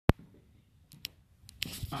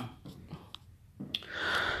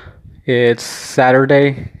It's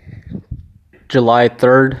Saturday, July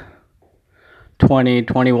 3rd,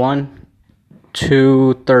 2021,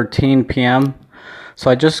 2:13 p.m. So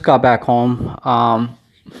I just got back home.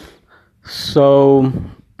 So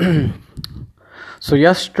so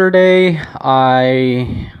yesterday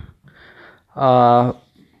uh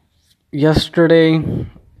yesterday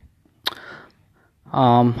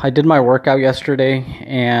I did my workout yesterday,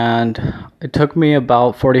 and it took me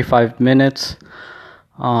about 45 minutes.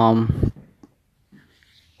 Um,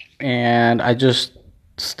 and I just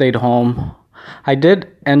stayed home. I did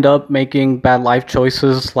end up making bad life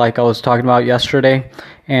choices like I was talking about yesterday,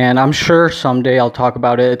 and I'm sure someday I'll talk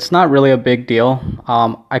about it. It's not really a big deal.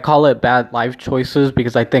 I call it bad life choices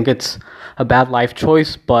because I think it's a bad life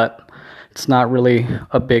choice, but it's not really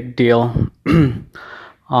a big deal.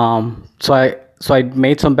 So I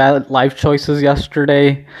made some bad life choices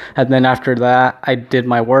yesterday, and then after that I did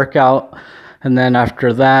my workout. And then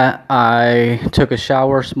after that, I took a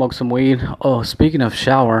shower, smoked some weed. Oh, speaking of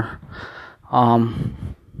shower, the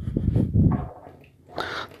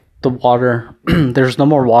water, there's no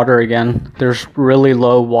more water again. There's really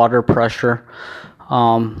low water pressure.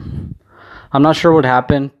 Um, I'm not sure what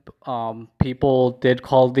happened. People did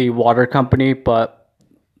call the water company, but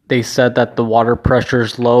they said that the water pressure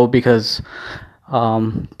is low because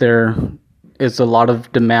there is a lot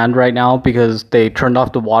of demand right now because they turned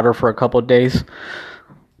off the water for a couple of days,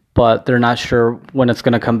 but they're not sure when it's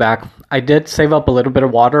going to come back. I did save up a little bit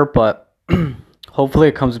of water, but hopefully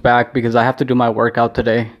it comes back because I have to do my workout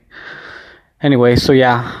today. Anyway, so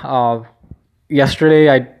yeah,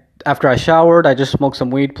 yesterday after I showered, I just smoked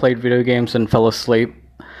some weed, played video games, and fell asleep.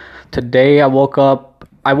 Today I woke up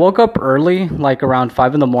early, like around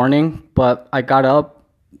 5 in the morning, but I got up,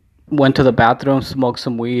 went to the bathroom, smoked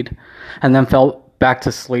some weed, and then fell back to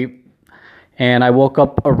sleep. And I woke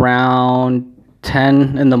up around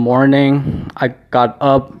 10 in the morning. I got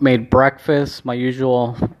up, made breakfast, my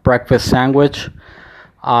usual breakfast sandwich.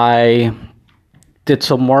 I did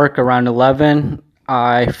some work around 11.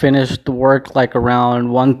 I finished the work like around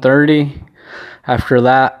 1:30. After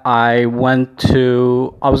that, I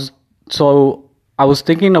was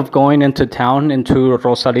thinking of going into town, into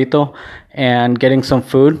Rosarito, and getting some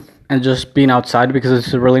food and just being outside because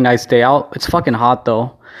it's a really nice day out. It's fucking hot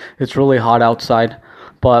though. It's really hot outside.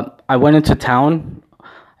 But I went into town,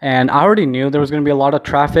 and I already knew there was going to be a lot of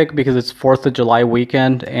traffic because it's 4th of July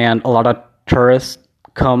weekend and a lot of tourists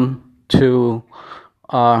come to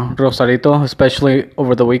Rosarito, especially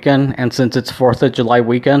over the weekend. And since it's 4th of July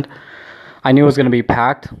weekend, I knew it was going to be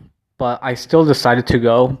packed. But I still decided to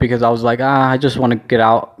go because I was like, I just want to get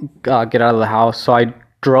out of the house. So I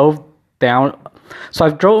drove down. So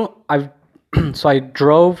I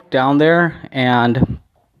drove down there, and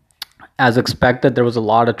as expected, there was a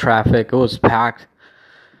lot of traffic. It was packed,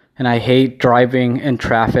 and I hate driving in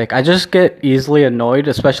traffic. I just get easily annoyed,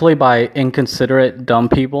 especially by inconsiderate, dumb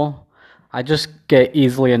people. I just get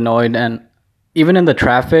easily annoyed, and even in the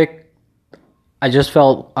traffic, I just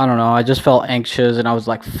felt anxious, and I was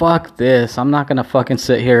like, fuck this. I'm not going to fucking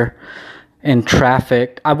sit here in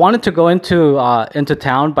traffic. I wanted to go into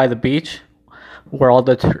town by the beach where all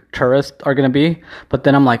the tourists are going to be, but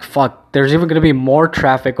then I'm like, fuck, there's even going to be more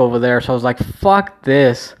traffic over there. So I was like, fuck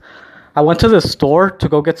this. I went to the store to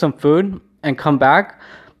go get some food and come back,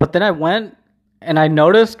 but then I went and I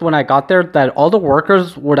noticed when I got there that all the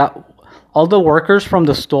workers from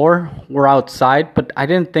the store were outside, but I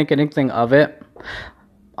didn't think anything of it.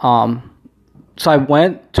 So I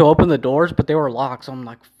went to open the doors, but they were locked. So I'm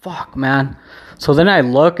like, fuck, man. So then I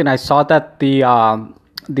look and I saw that the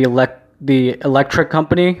electric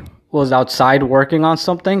company was outside working on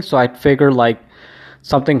something. So I figured like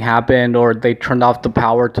something happened or they turned off the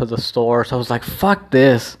power to the store. So I was like, fuck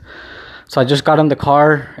this. So I just got in the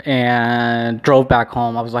car and drove back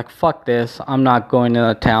home. I was like, fuck this. I'm not going to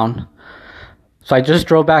the town. So I just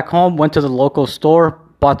drove back home, went to the local store,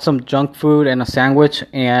 bought some junk food and a sandwich,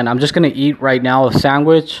 and I'm just going to eat right now a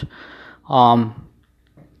sandwich, and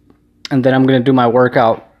then I'm going to do my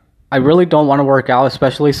workout. I really don't want to work out,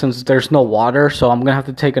 especially since there's no water, so I'm going to have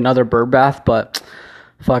to take another bird bath, but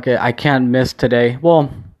fuck it, I can't miss today.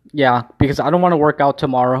 Well, yeah, because I don't want to work out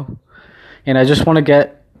tomorrow, and I just want to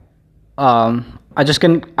get, I just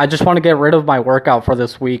want to get rid of my workout for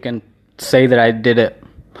this week and say that I did it.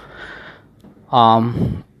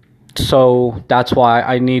 So that's why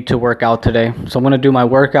I need to work out today. So I'm going to do my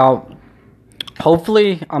workout.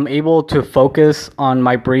 Hopefully I'm able to focus on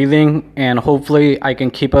my breathing, and hopefully I can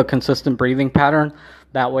keep a consistent breathing pattern.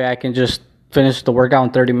 That way I can just finish the workout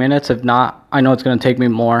in 30 minutes. If not, I know it's going to take me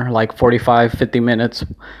more, like 45, 50 minutes.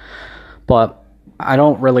 But I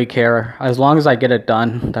don't really care. As long as I get it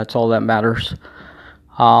done, that's all that matters.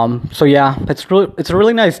 So yeah, it's a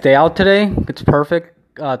really nice day out today. It's perfect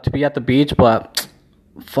to be at the beach, but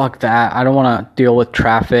fuck that. I don't want to deal with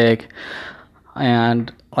traffic,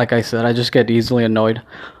 and like I said, I just get easily annoyed.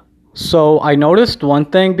 So I noticed one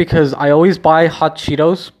thing because I always buy hot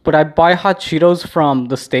Cheetos, but I buy hot Cheetos from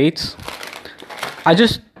the States. I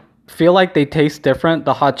just feel like they taste different,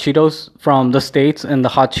 the hot Cheetos from the States and the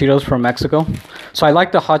hot Cheetos from Mexico. So I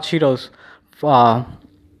like the hot Cheetos. Uh,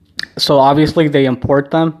 so obviously they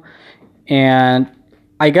import them. And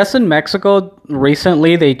I guess in Mexico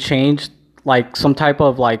recently they changed like some type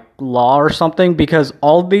of like law or something because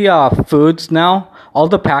all the foods now, all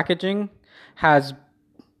the packaging has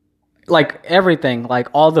like everything, like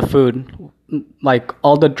all the food, like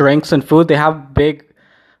all the drinks and food, they have big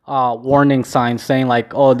warning signs saying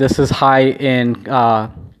like, oh, this is high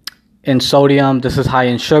in sodium, this is high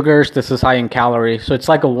in sugars, this is high in calories. So it's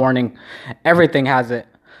like a warning. Everything has it.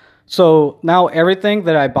 So now everything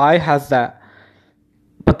that I buy has that.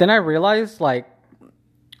 But then I realized like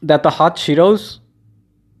that the hot Cheetos,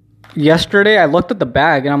 yesterday I looked at the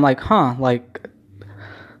bag and I'm like, huh, like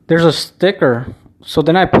there's a sticker. So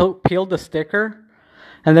then I peeled the sticker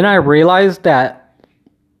and then I realized that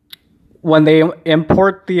when they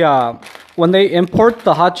import the hot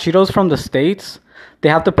Cheetos from the States, they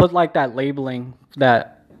have to put like that labeling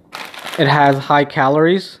that it has high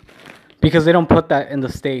calories because they don't put that in the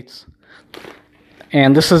States.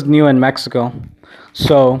 And this is new in Mexico.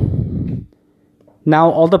 So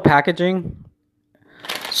now all the packaging,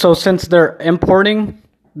 so since they're importing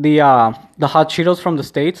the hot Cheetos from the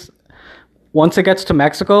States, once it gets to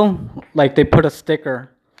Mexico, like they put a sticker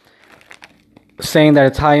saying that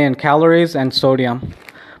it's high in calories and sodium.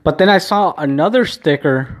 But then I saw another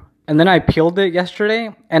sticker and then I peeled it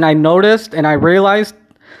yesterday and I noticed and I realized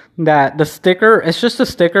that the sticker, it's just a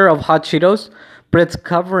sticker of hot Cheetos, but it's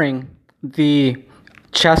covering the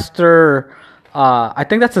Chester, I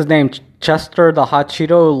think that's his name, Chester, the hot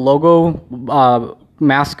Cheeto logo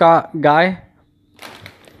mascot guy.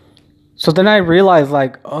 So then I realized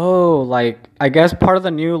like, oh, like I guess part of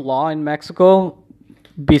the new law in Mexico,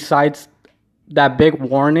 besides that big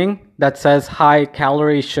warning that says high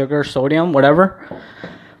calorie, sugar, sodium, whatever,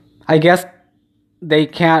 I guess they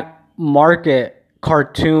can't market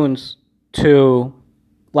cartoons to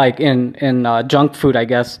like in junk food, I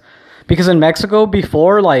guess. Because in Mexico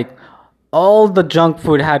before, like all the junk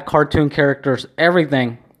food had cartoon characters,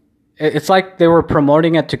 everything. It's like they were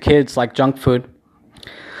promoting it to kids like junk food.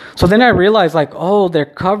 So then I realized like, oh, they're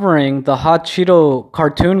covering the hot Cheeto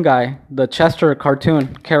cartoon guy, the Chester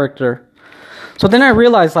cartoon character. So then I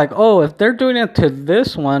realized like, oh, if they're doing it to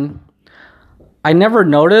this one, I never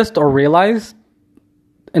noticed or realized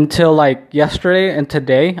until like yesterday and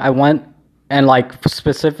today. I went and like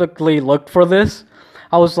specifically looked for this.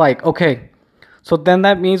 I was like, okay, so then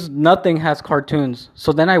that means nothing has cartoons.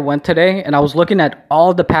 So then I went today and I was looking at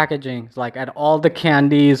all the packaging, like at all the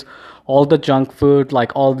candies, all the junk food,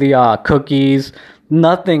 like all the cookies.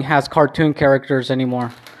 Nothing has cartoon characters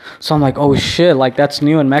anymore. So I'm like, oh shit, like that's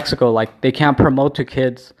new in Mexico. Like they can't promote to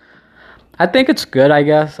kids. I think it's good, I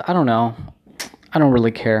guess. I don't know. I don't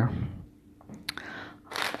really care.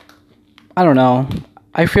 I don't know.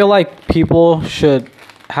 I feel like people should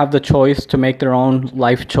have the choice to make their own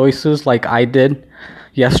life choices like I did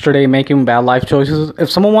yesterday, making bad life choices. If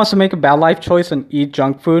someone wants to make a bad life choice and eat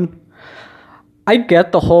junk food, I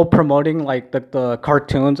get the whole promoting like the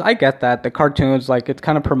cartoons. I get that. The cartoons, like it's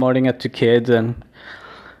kind of promoting it to kids and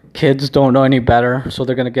kids don't know any better. So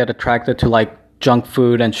they're going to get attracted to like junk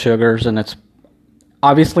food and sugars. And it's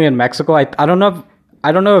obviously in Mexico. I don't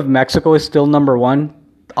know if Mexico is still number one.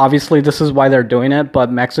 Obviously this is why they're doing it.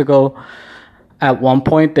 But Mexico at one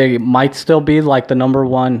point, they might still be like the number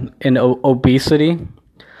one in obesity.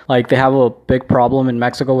 Like they have a big problem in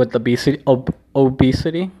Mexico with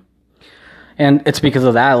obesity. And it's because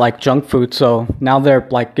of that, like junk food. So now they're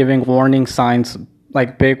like giving warning signs,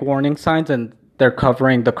 like big warning signs, and they're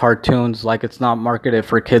covering the cartoons like it's not marketed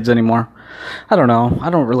for kids anymore. I don't know. I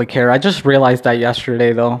don't really care. I just realized that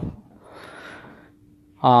yesterday though.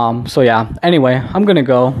 So yeah. Anyway, I'm gonna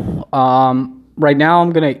go. Right now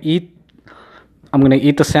I'm gonna eat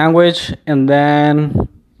the sandwich and then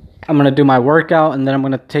I'm gonna do my workout and then I'm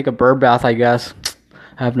gonna take a bird bath, I guess.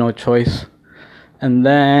 I have no choice. And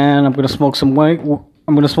then I'm gonna smoke some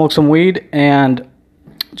weed and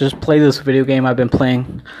just play this video game I've been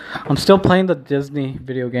playing. I'm still playing the Disney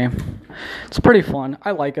video game. It's pretty fun.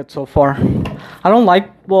 I like it so far.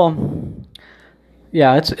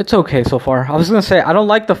 Yeah, it's okay so far. I was gonna say I don't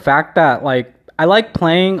like the fact that like I like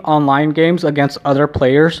playing online games against other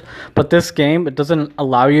players, but this game, it doesn't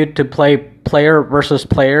allow you to play player versus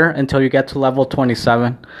player until you get to level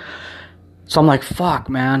 27. So I'm like, fuck,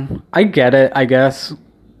 man. I get it, I guess,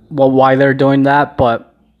 well, why they're doing that,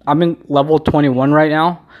 but I'm in level 21 right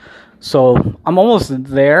now. So I'm almost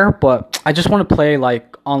there, but I just want to play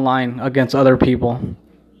like online against other people.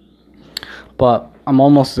 But I'm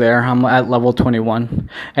almost there. I'm at level 21.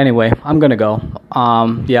 Anyway, I'm gonna go.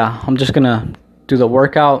 Yeah, I'm just gonna do the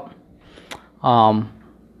workout,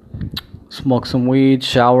 smoke some weed,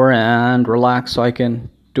 shower, and relax so I can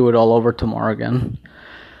do it all over tomorrow again.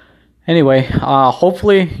 Anyway,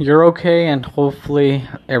 hopefully you're okay and hopefully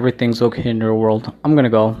everything's okay in your world. I'm gonna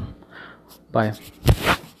go. Bye.